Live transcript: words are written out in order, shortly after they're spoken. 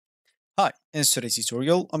Hi, in today's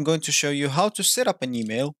tutorial, I'm going to show you how to set up an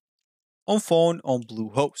email on phone on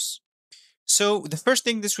Bluehost. So the first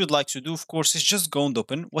thing this would like to do, of course, is just go and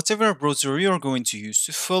open whatever browser you're going to use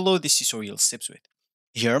to follow this tutorial steps with.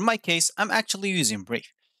 Here in my case, I'm actually using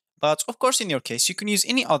Brave. But of course, in your case, you can use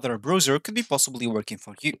any other browser could be possibly working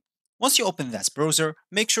for you. Once you open that browser,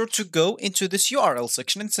 make sure to go into this URL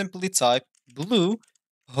section and simply type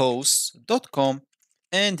bluehost.com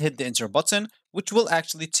and hit the enter button, which will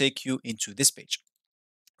actually take you into this page,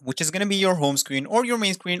 which is going to be your home screen or your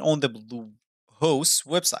main screen on the Bluehost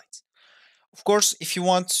website. Of course, if you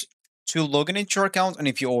want to log in into your account and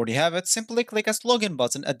if you already have it, simply click as login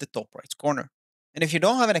button at the top right corner. And if you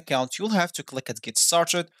don't have an account, you'll have to click at get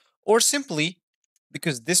started or simply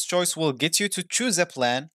because this choice will get you to choose a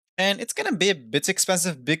plan and it's going to be a bit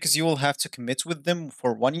expensive because you will have to commit with them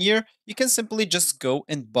for 1 year. You can simply just go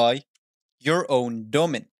and buy your own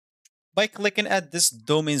domain by clicking at this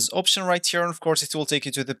domains option right here. And of course, it will take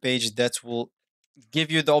you to the page that will give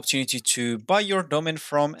you the opportunity to buy your domain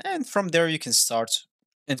from, and from there you can start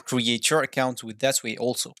and create your account with that way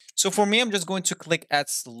also. So for me, I'm just going to click at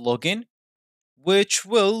login, which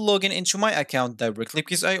will log in into my account directly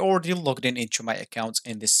because I already logged in into my account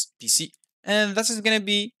in this PC. And this is going to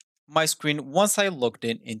be my screen once I logged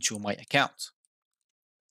in into my account.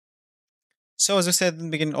 So as I said in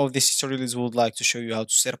the beginning of this tutorial, we would like to show you how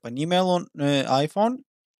to set up an email on iPhone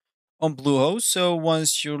on Bluehost. So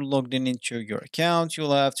once you're logged in into your account,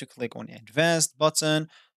 you'll have to click on Advanced button,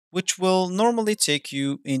 which will normally take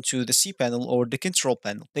you into the cPanel or the control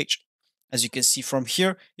panel page. As you can see from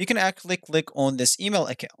here, you can actually click on this email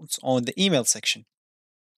account on the email section.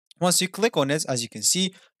 Once you click on it, as you can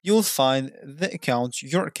see, you'll find the account,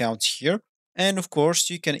 your account here. And of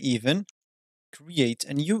course, you can even create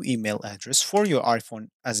a new email address for your iPhone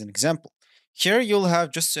as an example. Here you'll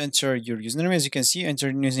have just to enter your username. As you can see, enter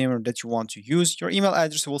the username that you want to use. Your email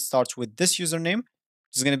address will start with this username.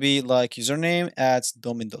 It's going to be like username at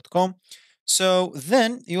domain.com. So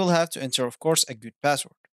then you'll have to enter, of course, a good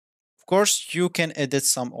password. Of course, you can edit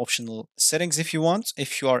some optional settings if you want,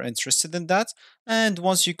 if you are interested in that. And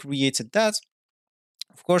once you created that,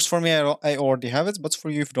 of course, for me, I already have it, but for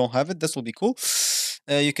you, if you don't have it, this will be cool.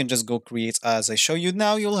 You can just go create as I show you.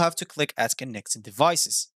 Now you'll have to click add connected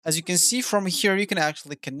devices. As you can see from here, you can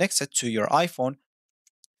actually connect it to your iPhone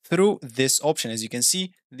through this option. As you can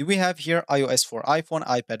see, we have here iOS for iPhone,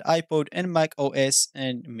 iPad, iPod, and Mac OS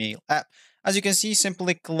and Mail app. As you can see,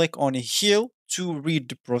 simply click on here to read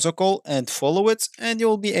the protocol and follow it, and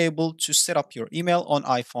you'll be able to set up your email on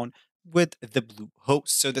iPhone with the Bluehost.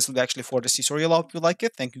 So this will be actually for this tutorial. I hope you like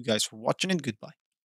it. Thank you guys for watching and goodbye.